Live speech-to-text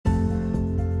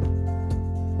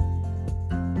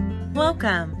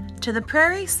Welcome to the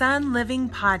Prairie Sun Living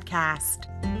Podcast.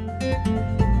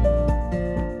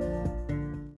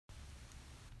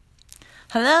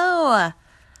 Hello,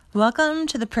 welcome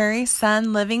to the Prairie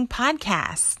Sun Living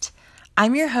Podcast.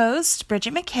 I'm your host,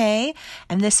 Bridget McKay,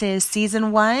 and this is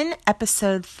Season 1,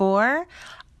 Episode 4.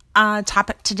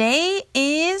 Topic today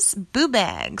is boo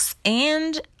bags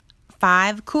and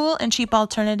 5 cool and cheap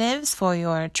alternatives for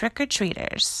your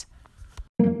trick-or-treaters.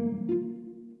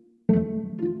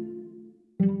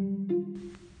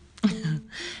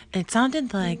 It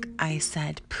sounded like I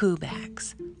said poo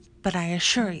bags, but I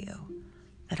assure you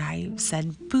that I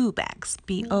said boo bags,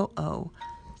 Boobags.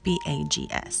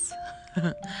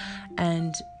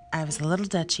 And I was a little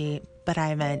Dutchy, but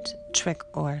I meant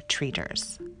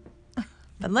trick-or-treaters.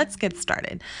 But let's get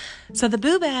started. So the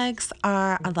boo bags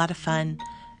are a lot of fun.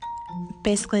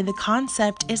 Basically, the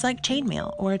concept is like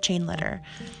chainmail or a chain letter.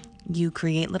 You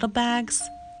create little bags,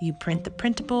 you print the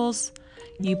printables,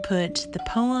 you put the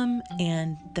poem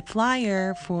and the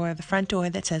flyer for the front door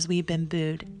that says we've been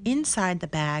booed inside the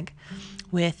bag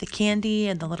with the candy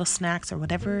and the little snacks or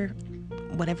whatever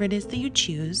it is that you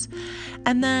choose.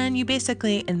 And then you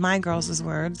basically, in my girls'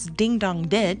 words, ding dong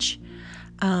ditch,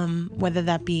 whether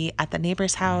that be at the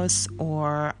neighbor's house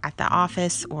or at the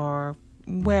office or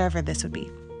wherever this would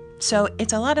be. So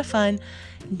it's a lot of fun.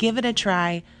 Give it a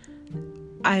try.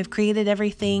 I've created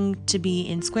everything to be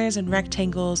in squares and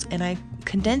rectangles, and I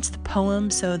condensed the poem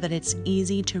so that it's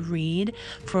easy to read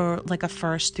for like a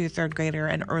first through third grader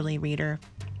and early reader,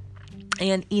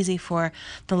 and easy for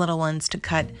the little ones to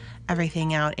cut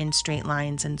everything out in straight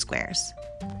lines and squares.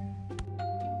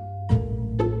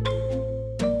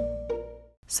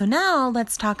 So now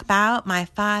let's talk about my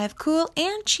 5 cool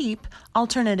and cheap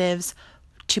alternatives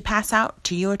to pass out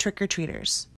to your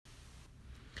trick-or-treaters.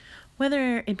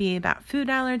 Whether it be about food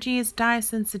allergies, dye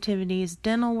sensitivities,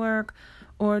 dental work,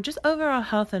 or just overall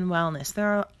health and wellness, there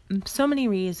are so many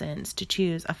reasons to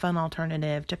choose a fun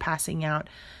alternative to passing out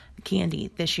candy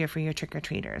this year for your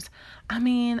trick-or-treaters. I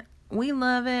mean, we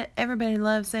love it. Everybody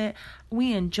loves it.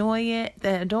 We enjoy it.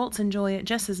 The adults enjoy it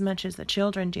just as much as the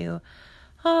children do.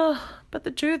 Oh, but the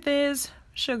truth is,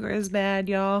 sugar is bad,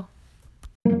 y'all.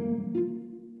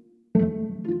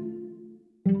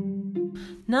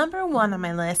 Number 1 on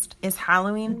my list is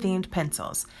Halloween-themed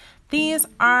pencils. These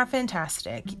are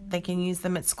fantastic. They can use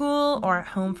them at school or at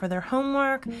home for their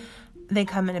homework. They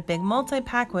come in a big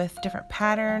multi-pack with different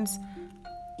patterns.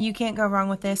 You can't go wrong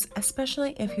with this,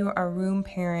 especially if you're a room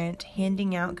parent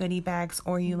handing out goodie bags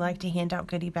or you like to hand out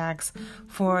goodie bags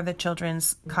for the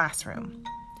children's classroom.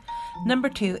 Number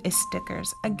 2 is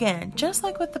stickers. Again, just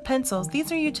like with the pencils,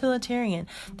 these are utilitarian.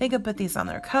 They could put these on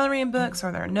their coloring books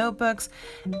or their notebooks,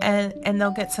 and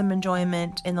they'll get some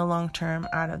enjoyment in the long term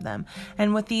out of them.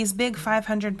 And with these big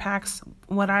 500 packs,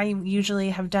 what I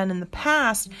usually have done in the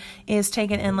past is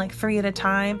taken in like 3 at a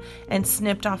time and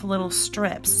snipped off little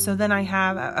strips. So then I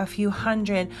have a few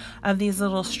hundred of these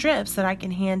little strips that I can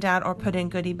hand out or put in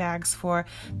goodie bags for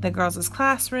the girls'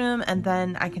 classroom, and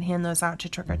then I can hand those out to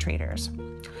trick-or-treaters.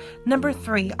 Number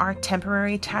 3 are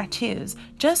temporary tattoos,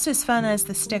 just as fun as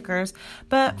the stickers,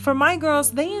 but for my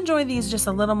girls, they enjoy these just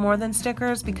a little more than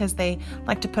stickers because they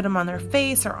like to put them on their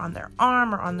face or on their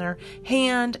arm or on their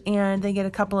hand, and they get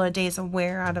a couple of days of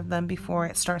wear out of them before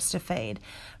it starts to fade.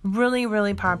 Really,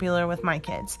 really popular with my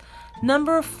kids.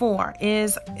 Number 4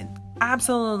 is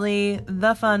absolutely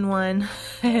the fun one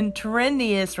and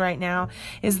trendiest right now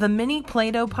is the mini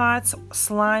Play-Doh pots,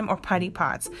 slime or putty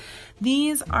pots.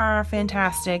 These are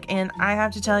fantastic, and I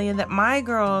have to tell you that my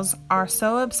girls are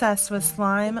so obsessed with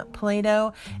slime,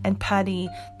 Play-Doh, and putty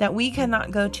that we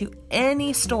cannot go to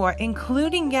any store,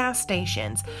 including gas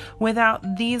stations,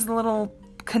 without these little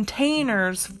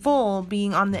containers full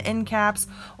being on the end caps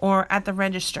or at the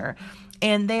register.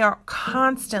 And they are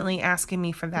constantly asking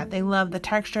me for that. They love the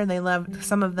texture.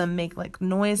 Some of them make like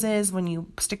noises when you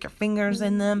stick your fingers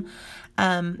in them.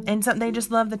 And they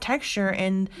just love the texture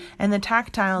and the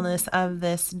tactileness of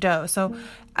this dough. So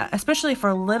especially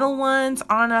for little ones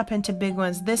on up into big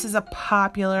ones, this is a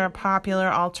popular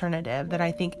alternative that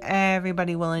I think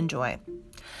everybody will enjoy.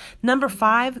 Number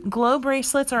 5, glow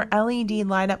bracelets or LED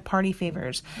light up party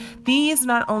favors. These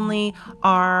not only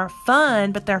are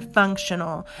fun, but they're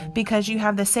functional because you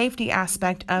have the safety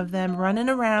aspect of them running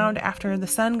around after the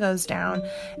sun goes down,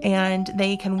 and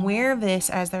they can wear this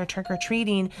as they're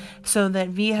trick-or-treating so that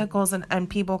vehicles and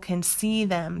people can see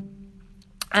them.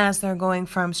 as they're going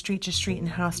from street to street and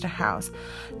house to house.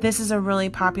 This is a really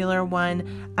popular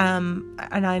one.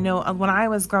 And I know when I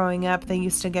was growing up, they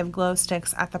used to give glow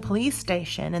sticks at the police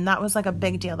station. And that was like a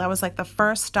big deal. That was like the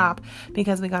first stop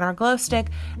because we got our glow stick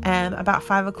about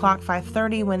 5 o'clock,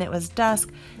 5:30 when it was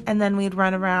dusk. And then we'd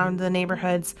run around the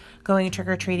neighborhoods going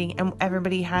trick-or-treating. And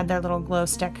everybody had their little glow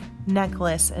stick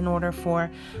necklace in order for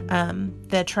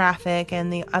the traffic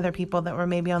and the other people that were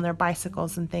maybe on their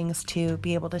bicycles and things to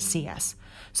be able to see us.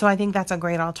 So I think that's a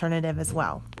great alternative as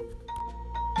well.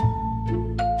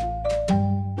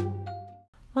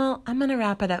 Well, I'm going to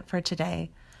wrap it up for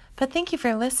today. But thank you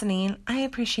for listening. I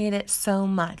appreciate it so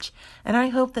much. And I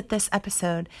hope that this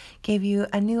episode gave you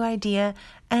a new idea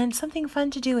and something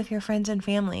fun to do with your friends and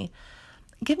family.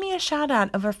 Give me a shout out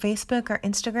over Facebook or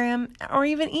Instagram, or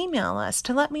even email us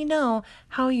to let me know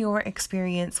how your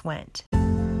experience went.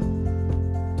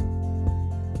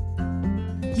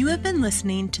 You have been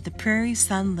listening to the Prairie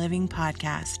Sun Living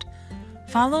podcast.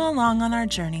 Follow along on our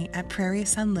journey at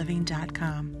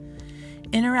prairiesunliving.com.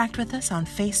 Interact with us on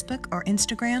Facebook or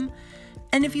Instagram,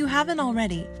 and if you haven't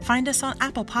already, find us on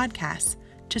Apple Podcasts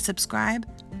to subscribe,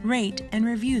 rate, and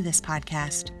review this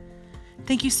podcast.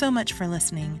 Thank you so much for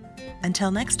listening. Until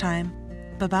next time,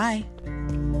 bye-bye.